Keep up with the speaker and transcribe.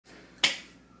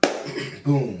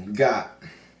Boom, we got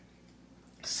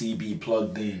CB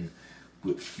plugged in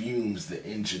with Fumez, the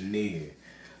engineer.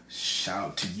 Shout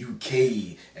out to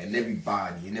UK and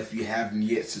everybody. And if you haven't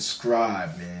yet,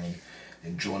 subscribe, man,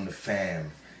 and join the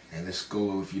fam. And let's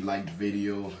go. If you like the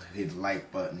video, hit the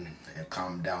like button and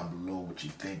comment down below what you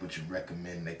think, what you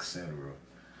recommend, etc.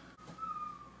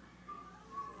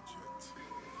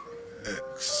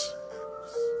 X.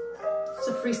 It's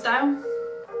a freestyle.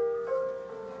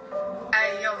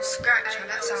 Hey yo, scratch,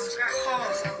 that sounds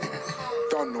hard.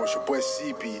 Don't know, it's your boy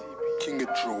CB, King of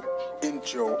Drill, in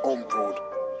jail, on road.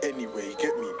 Anyway, you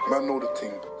get me? Man, know the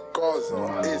thing.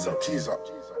 Gaza, ears up, G's up.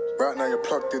 Right now, you're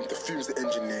plugged in to Fumez, the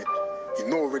engineer. You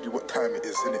know already what time it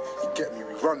is, innit? You get me?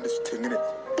 We run this thing, innit?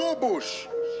 Boobush!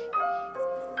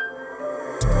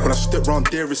 When I step round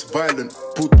there, it's violent.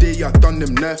 All day, I done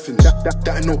them knifings.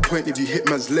 That ain't no point if you hit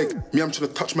man's leg. Me, I'm trying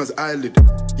to touch man's eyelid.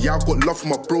 Yeah, I got love for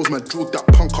my bros, man. Drilled that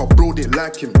punk, our bro didn't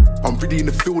like him. I'm really in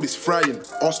the field, it's frying.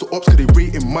 Ask the ops, cause they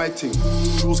rating my thing.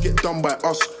 Drills get done by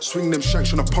us. Swing them shanks,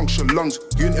 trying to puncture lungs.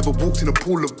 You ain't ever walked in a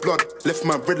pool of blood. Left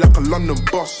man red like a London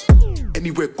bus.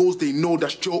 Anywhere goes, they know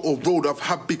that's jail or road. I've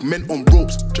had big men on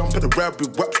ropes. Jump at the ride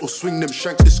with whaps or swing them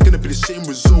shanks. It's gonna be the same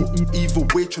result. Either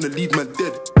way, trying to leave man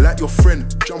dead. Like your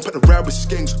friend, jump at the ride with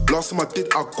skanks. Last time I did,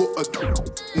 I got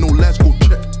a no lies, go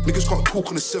check. Niggas can't talk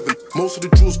on the 7. Most of the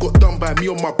drills got done by me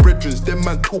or my brethren. Them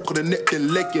man talk on the neck,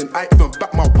 then legging. I ain't even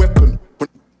back my weapon.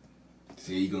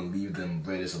 See, you gonna leave them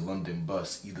red as a London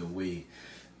bus. Either way,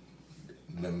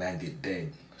 the man get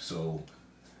dead. So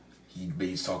he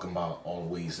basically talking about all the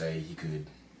ways that he could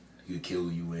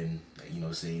kill you and, you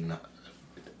know, saying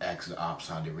ask the ops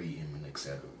how they rate him and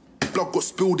etc. Blood got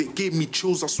spilled, it gave me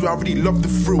chills. I swear I really love the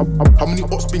thrill. How many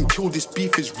ops been killed? This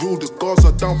beef is real. The guards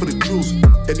are down for the drills.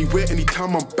 Anywhere,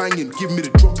 anytime I'm banging. Give me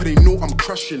the drop and they know I'm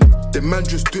crashing. The man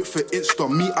just do it for Insta.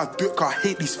 Me, I do it cause I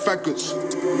hate these faggots.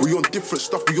 We on different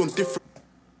stuff, we on different.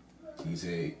 He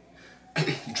said,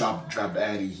 you drop the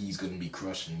addy, he's gonna be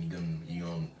crushing.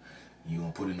 You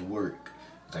gonna put in the work.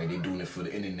 Like they doing it for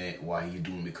the internet. Why he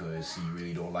doing it? Because he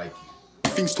really don't like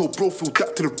you. Things told bro, fill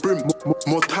that to the brim.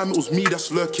 More time it was me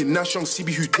that's lurking. Now young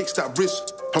CB who takes that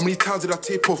risk. How many times did I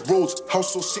tape off roads?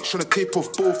 House so sick trying to tape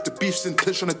off both. The beef's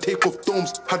intense trying to take off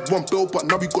domes. Had one bill but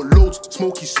now we got loads.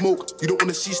 Smoky smoke, you don't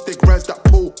wanna see steg rise that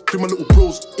pole. Free my little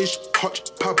bros, ish, hutch,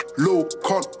 pab, low.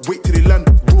 Can't wait till they land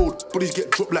road. Bodies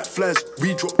get dropped like flies.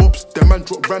 We drop ops, the man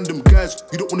drop random guys.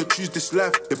 You don't wanna choose this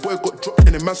life. The boy got dropped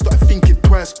and the man started thinking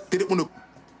twice. They didn't wanna.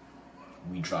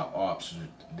 We drop ops,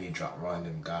 they drop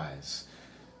random guys.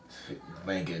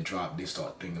 When they get dropped, they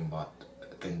start thinking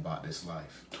about this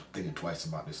life, thinking twice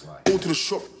about this life. Go to the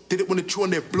shop, didn't want to chew on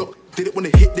their block, didn't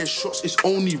want to hit their shots. It's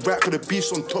only right for the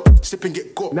beefs on top, sip and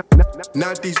get got.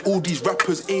 Nowadays all these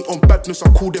rappers ain't on badness,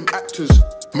 I call them actors.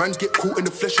 Man get caught in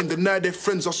the flesh and deny their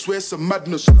friends, I swear it's a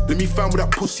madness. Let me find where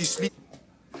that pussy sleep.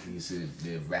 He said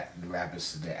the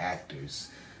rappers, the actors,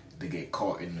 they get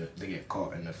caught in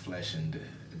the flesh and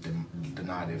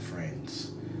deny their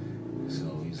friends.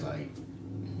 So he's like,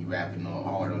 you rapping all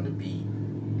hard on the beat,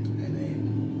 and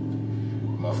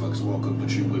then motherfuckers walk up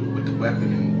with you with the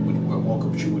weapon and walk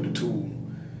up with you with the tool,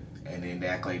 and then they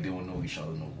act like they don't know each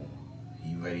other no more.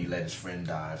 He ready to let his friend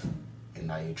die, and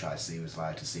now you try to save his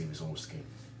life to save his own skin.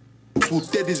 All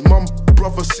dead is mum,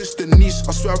 brother, sister, niece.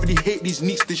 I swear I really hate these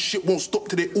neats. This shit won't stop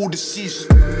till they all deceased.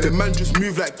 The man just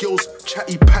move like girls,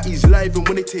 chatty patties live, and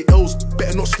when they take L's,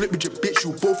 better not slip with your bitch,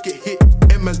 you'll both get hit.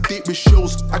 Man's date with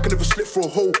shells, I can never slip for a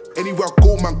hole. Anywhere I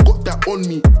go, man, got that on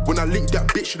me. When I link that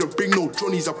bitch, shouldn't bring no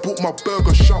Johnnies. I bought my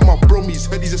burger, shout my bromies.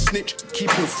 Heard he's a snitch, keep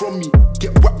him from me.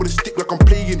 Get whacked with a stick like I'm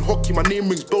playing hockey. My name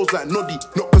rings bells like Noddy.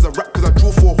 Not cause I rap, cause I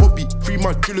draw for a hobby. Free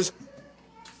my drillers.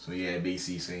 So yeah,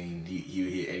 basically saying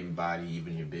he'll hit everybody,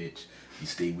 even your bitch. He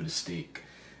stay with a stick.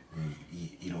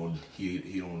 He don't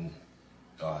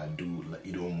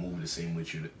move the same way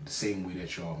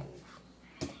that y'all move.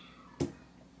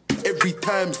 Every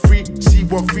time free,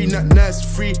 C13, that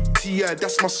nice free. T.I.,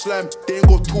 that's my slam. They ain't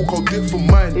gon' talk, I'll do it for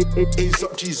mine. A's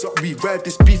up, G's up, we ride.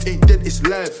 This beef ain't dead, it's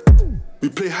live. We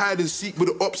play hide and seek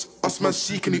with the ops. Us man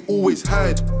seeking, they always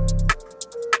hide.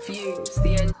 Fumez,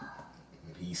 the end.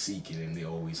 He's seeking and they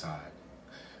always hide.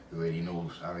 I already know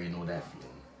that feeling.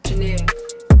 Engineer.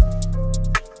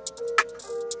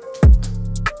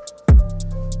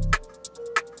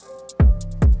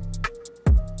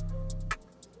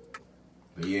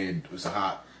 But yeah, it was a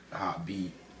hot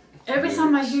beat. Every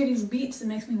time I hear these beats, it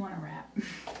makes me want to rap.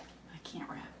 I can't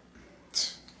rap.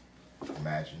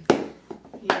 Imagine.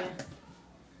 Yeah.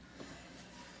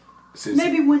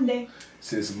 Maybe one day.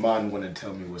 Since man wanna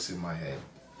tell me what's in my head,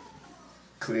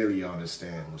 clearly I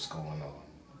understand what's going on,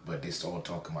 but they all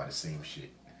talking about the same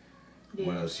shit. Yeah.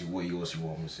 What else you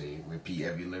want me to say? Repeat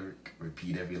every lyric?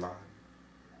 Repeat every line?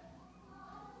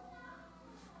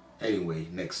 Anyway,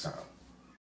 next time.